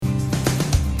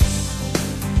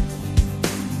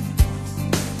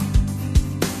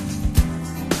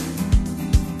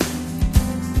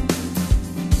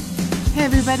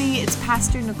everybody, it's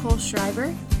Pastor Nicole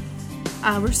Schreiber.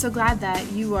 We're so glad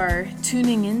that you are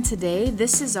tuning in today.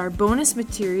 This is our bonus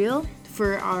material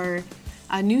for our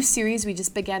new series we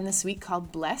just began this week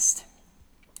called Blessed,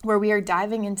 where we are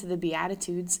diving into the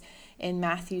Beatitudes in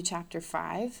Matthew chapter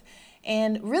 5.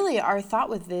 And really our thought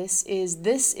with this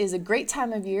is a great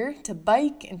time of year to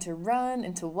bike and to run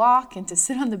and to walk and to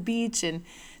sit on the beach and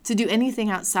to do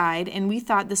anything outside. And we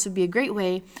thought this would be a great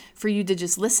way for you to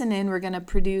just listen in. We're going to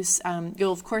produce,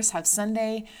 you'll of course have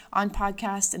Sunday on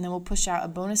podcast, and then we'll push out a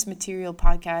bonus material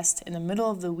podcast in the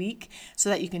middle of the week so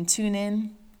that you can tune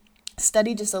in,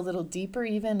 study just a little deeper,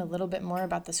 even a little bit more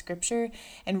about the scripture,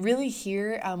 and really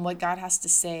hear what God has to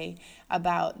say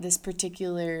about this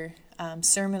particular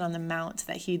Sermon on the Mount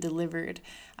that he delivered,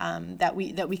 that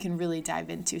we can really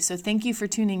dive into. So thank you for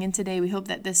tuning in today. We hope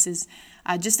that this is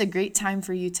just a great time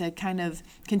for you to kind of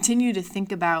continue to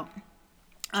think about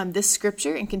this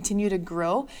scripture and continue to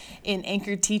grow in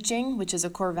anchored teaching, which is a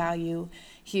core value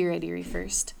here at Erie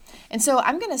First. And so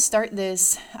I'm going to start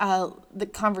the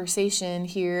conversation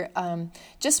here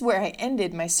just where I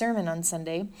ended my sermon on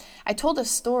Sunday. I told a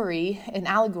story, an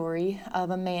allegory of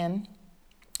a man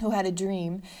who had a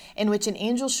dream in which an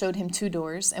angel showed him two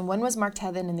doors, and one was marked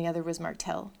heaven and the other was marked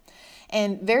hell.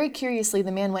 And very curiously,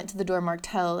 the man went to the door marked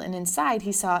hell, and inside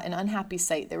he saw an unhappy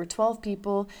sight. There were 12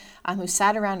 people who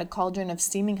sat around a cauldron of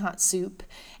steaming hot soup,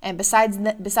 and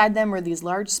beside them were these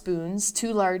large spoons,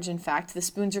 too large in fact. The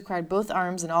spoons required both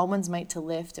arms and all one's might to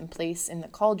lift and place in the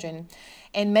cauldron.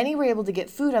 And many were able to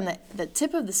get food on the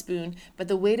tip of the spoon, but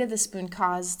the weight of the spoon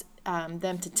caused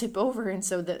them to tip over, and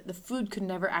so the food could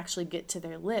never actually get to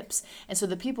their lips, and so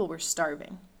the people were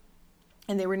starving.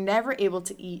 And they were never able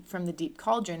to eat from the deep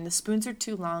cauldron. The spoons are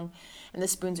too long and the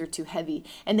spoons are too heavy.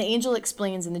 And the angel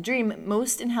explains in the dream,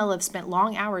 most in hell have spent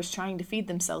long hours trying to feed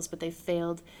themselves, but they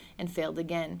failed and failed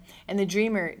again. And the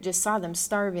dreamer just saw them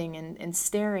starving and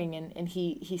staring, and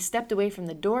he stepped away from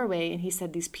the doorway and he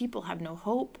said, these people have no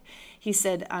hope. He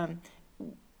said,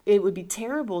 it would be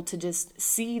terrible to just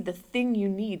see the thing you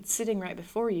need sitting right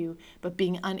before you, but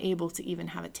being unable to even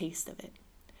have a taste of it.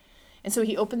 And so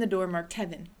he opened the door marked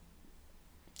heaven.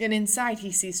 And inside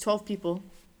he sees 12 people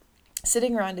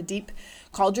sitting around a deep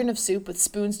cauldron of soup with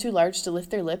spoons too large to lift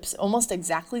their lips, almost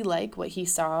exactly like what he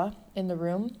saw in the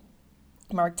room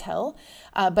marked hell.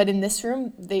 But in this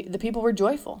room, the people were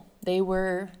joyful. They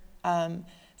were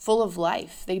full of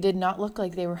life. They did not look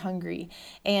like they were hungry.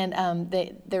 And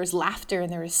there was laughter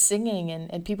and there was singing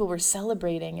and people were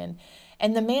celebrating.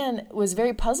 And the man was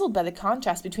very puzzled by the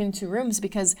contrast between the two rooms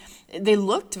because they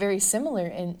looked very similar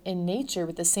in nature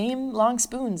with the same long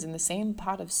spoons and the same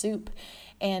pot of soup.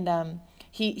 And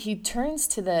he turns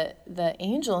to the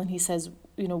angel and he says,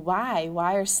 why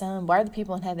are the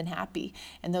people in heaven happy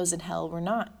and those in hell were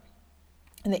not?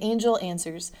 And the angel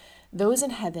answers, those in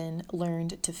heaven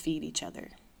learned to feed each other.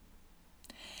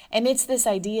 And it's this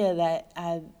idea that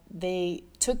they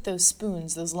took those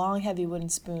spoons, those long, heavy wooden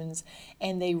spoons,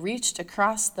 and they reached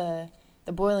across the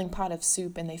boiling pot of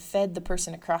soup and they fed the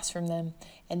person across from them,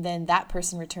 and then that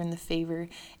person returned the favor.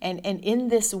 And in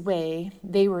this way,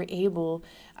 they were able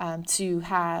to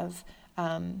have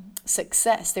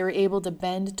success. They were able to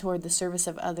bend toward the service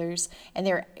of others, and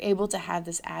they were able to have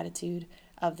this attitude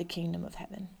of the kingdom of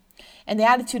heaven. And the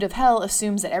attitude of hell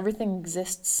assumes that everything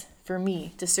exists for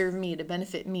me, to serve me, to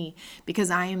benefit me, because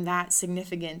I am that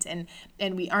significant,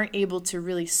 and we aren't able to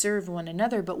really serve one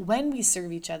another. But when we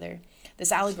serve each other,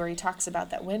 this allegory talks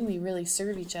about that when we really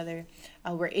serve each other,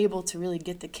 we're able to really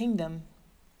get the kingdom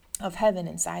of heaven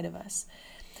inside of us.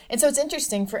 And so it's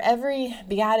interesting, for every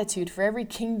beatitude, for every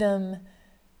kingdom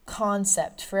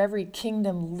concept, for every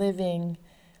kingdom living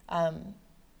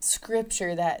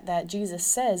scripture that Jesus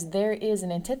says, there is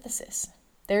an antithesis.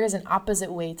 There is an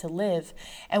opposite way to live.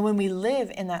 And when we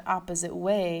live in that opposite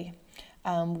way,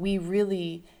 we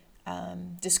really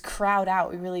just crowd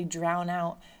out, we really drown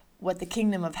out what the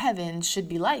kingdom of heaven should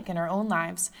be like in our own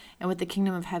lives, and what the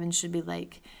kingdom of heaven should be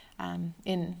like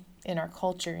in our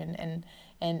culture and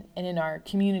in our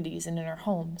communities and in our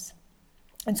homes.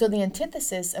 And so the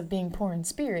antithesis of being poor in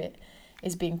spirit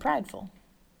is being prideful.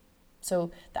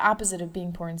 So the opposite of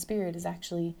being poor in spirit is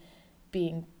actually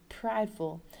being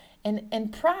prideful.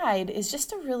 And pride is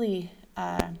just a really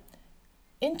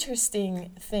interesting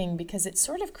thing because it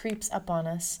sort of creeps up on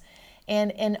us.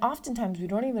 And oftentimes we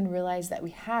don't even realize that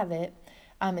we have it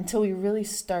until we really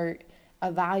start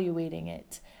evaluating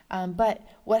it. But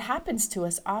what happens to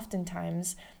us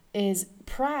oftentimes is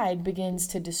pride begins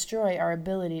to destroy our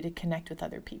ability to connect with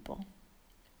other people.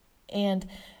 And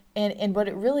what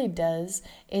it really does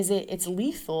is it's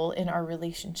lethal in our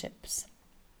relationships.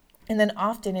 And then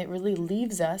often it really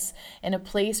leaves us in a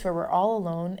place where we're all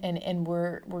alone and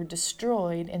we're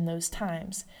destroyed in those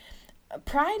times.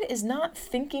 Pride is not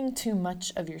thinking too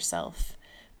much of yourself.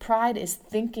 Pride is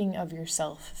thinking of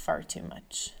yourself far too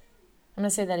much. I'm going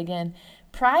to say that again.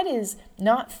 Pride is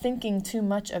not thinking too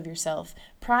much of yourself.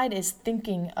 Pride is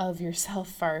thinking of yourself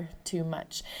far too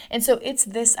much. And so it's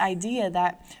this idea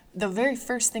that the very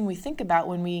first thing we think about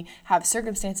when we have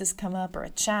circumstances come up or a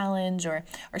challenge or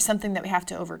something that we have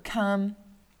to overcome,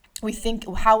 we think,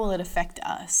 well, how will it affect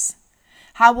us?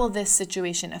 How will this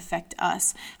situation affect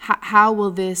us? How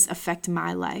will this affect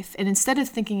my life? And instead of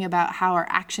thinking about how our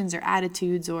actions or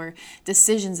attitudes or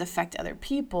decisions affect other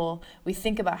people, we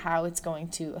think about how it's going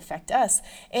to affect us.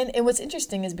 And what's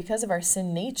interesting is because of our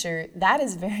sin nature, that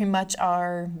is very much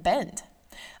our bent.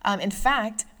 In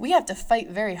fact, we have to fight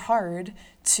very hard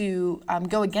to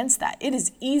go against that. It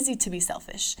is easy to be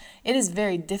selfish. It is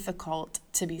very difficult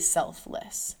to be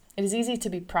selfless. It is easy to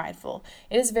be prideful.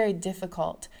 It is very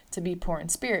difficult to be poor in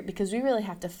spirit because we really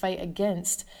have to fight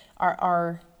against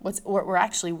our what we're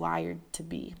actually wired to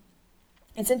be.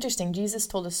 It's interesting. Jesus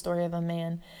told a story of a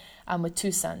man with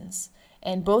two sons,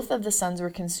 and both of the sons were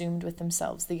consumed with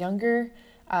themselves. The younger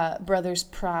brother's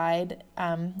pride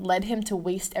led him to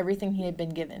waste everything he had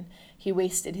been given. He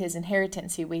wasted his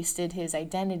inheritance. He wasted his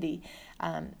identity.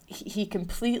 He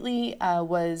completely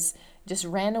just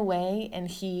ran away, and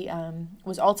he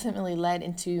was ultimately led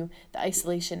into the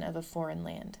isolation of a foreign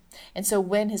land. And so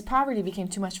when his poverty became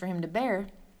too much for him to bear,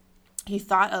 he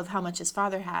thought of how much his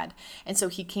father had. And so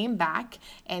he came back,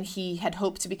 and he had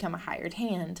hoped to become a hired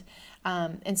hand.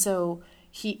 And so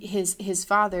his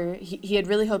father, he had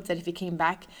really hoped that if he came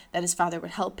back, that his father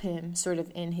would help him sort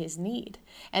of in his need.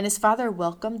 And his father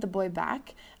welcomed the boy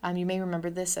back. You may remember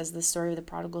this as the story of the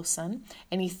prodigal son.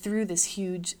 And he threw this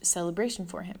huge celebration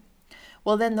for him.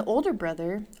 Well, then the older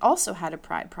brother also had a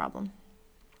pride problem.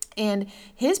 And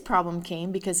his problem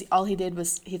came because all he did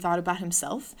was he thought about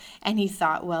himself. And he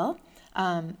thought, well,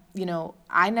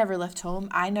 I never left home.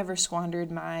 I never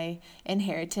squandered my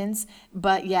inheritance,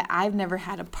 but yet I've never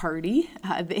had a party.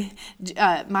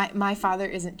 My father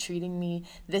isn't treating me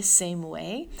this same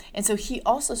way. And so he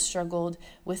also struggled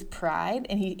with pride,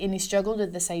 and he struggled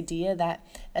with this idea that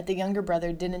the younger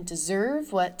brother didn't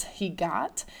deserve what he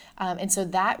got. And so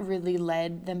that really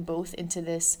led them both into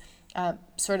this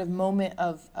sort of moment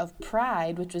of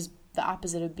pride, which was the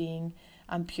opposite of being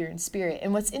pure in spirit.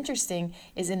 And what's interesting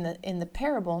is in the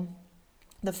parable,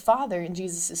 the father in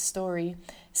Jesus' story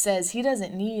says he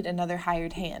doesn't need another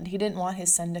hired hand. He didn't want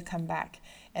his son to come back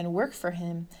and work for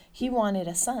him. He wanted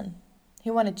a son. He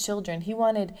wanted children. He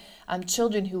wanted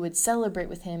children who would celebrate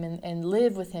with him and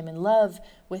live with him and love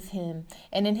with him.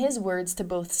 And in his words to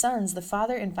both sons, the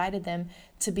father invited them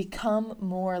to become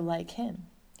more like him.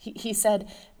 He said,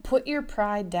 put your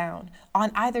pride down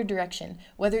on either direction,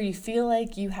 whether you feel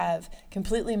like you have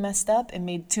completely messed up and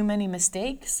made too many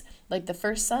mistakes, like the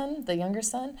first son, the younger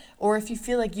son, or if you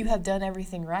feel like you have done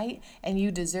everything right and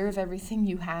you deserve everything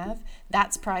you have,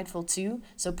 that's prideful too.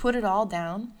 So put it all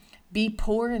down. Be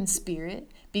poor in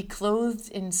spirit. Be clothed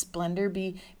in splendor.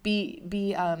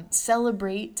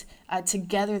 Celebrate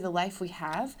together the life we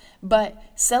have, but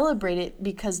celebrate it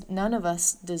because none of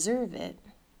us deserve it.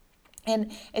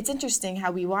 And it's interesting how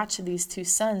we watch these two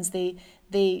sons. They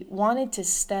wanted to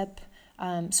step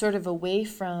sort of away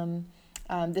from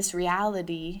this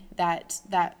reality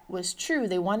that was true.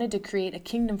 They wanted to create a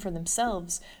kingdom for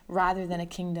themselves rather than a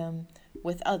kingdom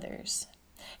with others.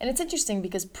 And it's interesting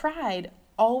because pride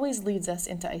always leads us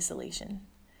into isolation.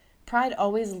 Pride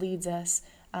always leads us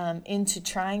into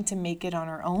trying to make it on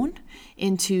our own,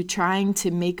 into trying to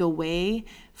make a way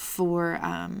for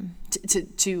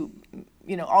to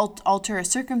alter a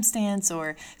circumstance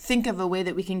or think of a way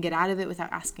that we can get out of it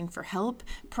without asking for help.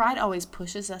 Pride always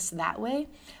pushes us that way.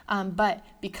 But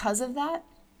because of that,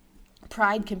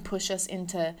 pride can push us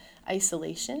into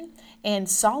isolation, and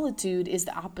solitude is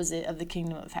the opposite of the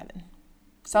kingdom of heaven.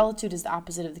 Solitude is the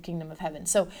opposite of the kingdom of heaven.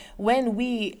 So when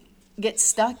we get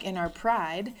stuck in our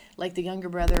pride, like the younger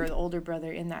brother or the older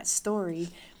brother in that story,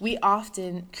 we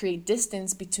often create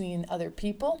distance between other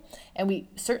people, and we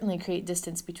certainly create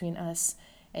distance between us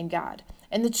and God.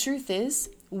 And the truth is,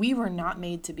 we were not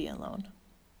made to be alone.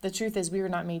 The truth is, we were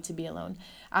not made to be alone.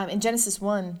 In Genesis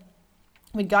 1,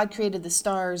 when God created the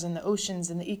stars and the oceans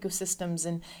and the ecosystems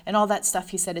and all that stuff,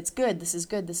 he said, it's good, this is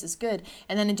good, this is good.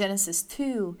 And then in Genesis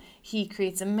 2, he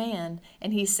creates a man,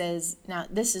 and he says, now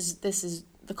this is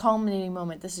the culminating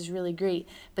moment, this is really great.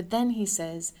 But then he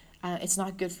says, it's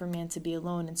not good for man to be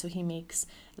alone, and so he makes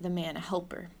the man a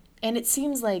helper. And it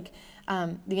seems like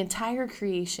the entire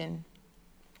creation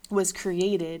was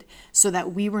created so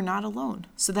that we were not alone,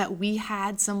 so that we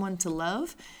had someone to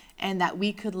love and that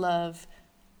we could love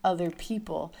other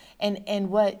people. And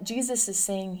what Jesus is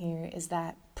saying here is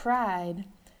that pride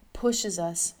pushes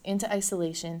us into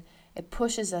isolation. It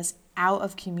pushes us out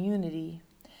of community.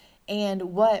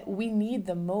 And what we need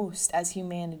the most as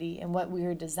humanity and what we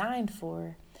are designed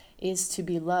for is to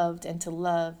be loved and to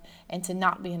love and to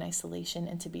not be in isolation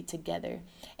and to be together.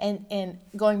 And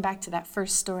going back to that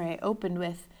first story I opened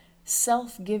with,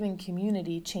 self-giving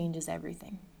community changes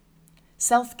everything.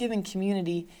 Self-giving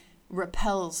community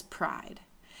repels pride.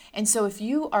 And so if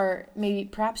you are,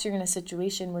 perhaps you're in a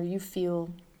situation where you feel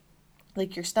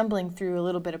like you're stumbling through a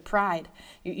little bit of pride,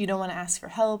 you don't want to ask for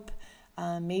help,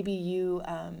 maybe you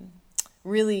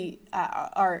really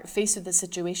are faced with a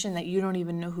situation that you don't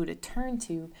even know who to turn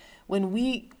to. When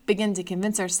we begin to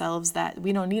convince ourselves that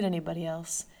we don't need anybody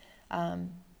else,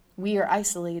 we are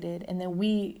isolated, and then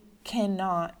we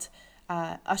cannot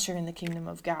usher in the kingdom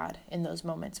of God in those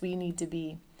moments. We need to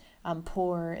be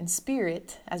poor in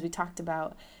spirit, as we talked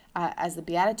about, as the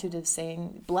Beatitude is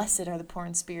saying, blessed are the poor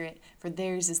in spirit, for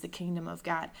theirs is the kingdom of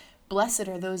God. Blessed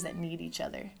are those that need each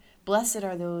other. Blessed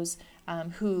are those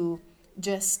who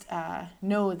just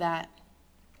know that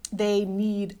they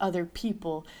need other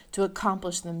people to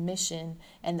accomplish the mission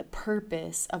and the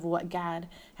purpose of what God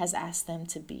has asked them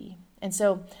to be. And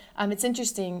so it's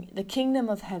interesting. The kingdom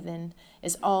of heaven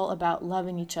is all about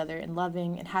loving each other and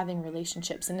loving and having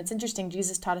relationships. And it's interesting.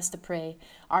 Jesus taught us to pray,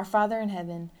 "Our Father in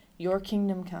heaven, your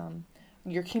kingdom come.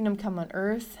 Your kingdom come on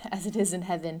earth as it is in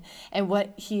heaven." And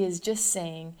what he is just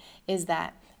saying is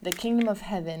that the kingdom of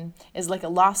heaven is like a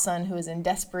lost son who is in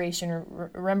desperation,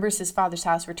 remembers his father's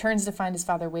house, returns to find his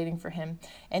father waiting for him,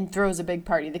 and throws a big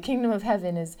party. The kingdom of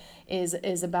heaven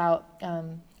is about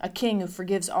a king who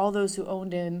forgives all those who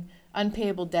owed him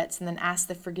unpayable debts and then asks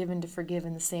the forgiven to forgive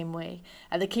in the same way.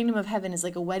 The kingdom of heaven is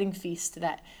like a wedding feast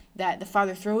that the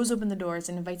Father throws open the doors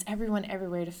and invites everyone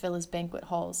everywhere to fill his banquet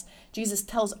halls. Jesus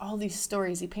tells all these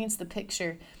stories. He paints the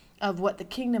picture of what the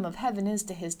kingdom of heaven is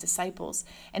to his disciples.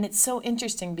 And it's so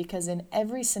interesting because in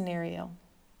every scenario,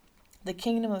 the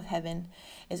kingdom of heaven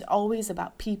is always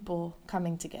about people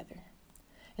coming together.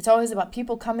 It's always about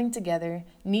people coming together,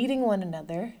 needing one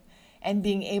another, and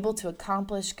being able to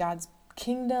accomplish God's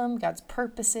kingdom, God's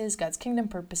purposes, God's kingdom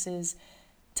purposes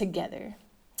together.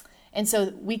 And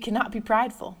so we cannot be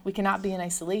prideful. We cannot be in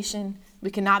isolation. We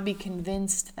cannot be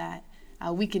convinced that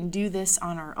we can do this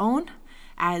on our own.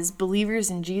 As believers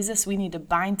in Jesus, we need to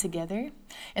bind together.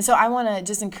 And so I want to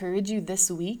just encourage you this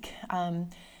week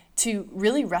to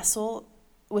really wrestle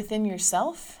within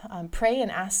yourself. Pray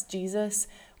and ask Jesus,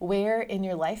 where in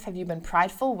your life have you been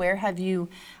prideful? Where have you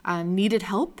needed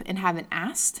help and haven't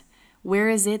asked? Where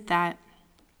is it that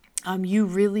you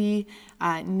really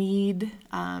need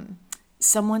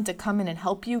someone to come in and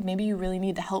help you? Maybe you really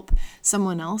need to help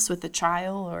someone else with a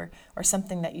trial or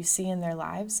something that you see in their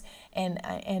lives,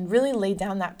 and really lay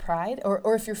down that pride.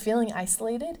 Or if you're feeling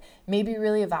isolated, maybe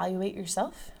really evaluate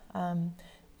yourself and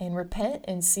repent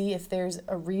and see if there's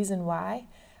a reason why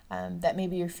that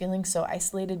maybe you're feeling so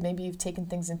isolated. Maybe you've taken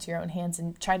things into your own hands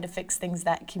and tried to fix things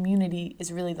that community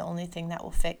is really the only thing that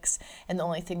will fix and the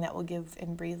only thing that will give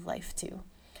and breathe life to.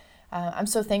 I'm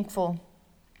so thankful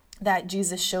that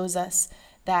Jesus shows us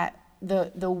that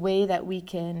the way that we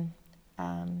can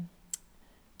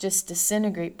just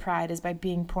disintegrate pride is by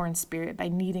being poor in spirit, by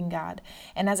needing God.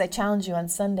 And as I challenge you on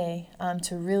Sunday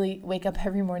to really wake up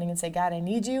every morning and say, God, I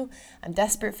need you. I'm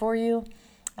desperate for you.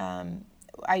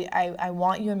 I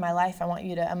want you in my life. I'm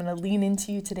going to lean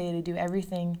into you today to do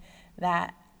everything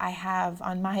that I have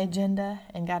on my agenda.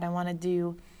 And God, I want to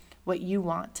do what you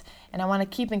want. And I want to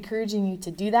keep encouraging you to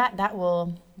do that. That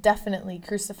will definitely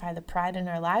crucify the pride in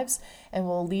our lives and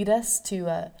will lead us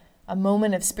to a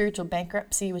moment of spiritual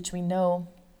bankruptcy, which we know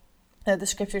that the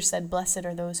scripture said, blessed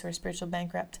are those who are spiritual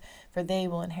bankrupt, for they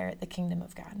will inherit the kingdom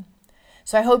of God.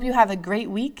 So I hope you have a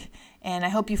great week, and I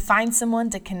hope you find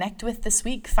someone to connect with this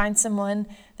week. Find someone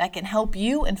that can help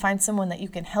you and find someone that you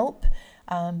can help,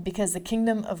 because the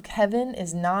kingdom of heaven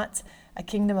is not a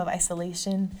kingdom of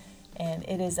isolation, and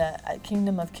it is a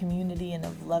kingdom of community and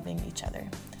of loving each other.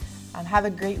 Have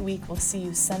a great week. We'll see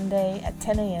you Sunday at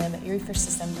 10 a.m. at Erie First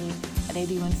Assembly at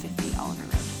 8150 Oliver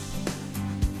Road.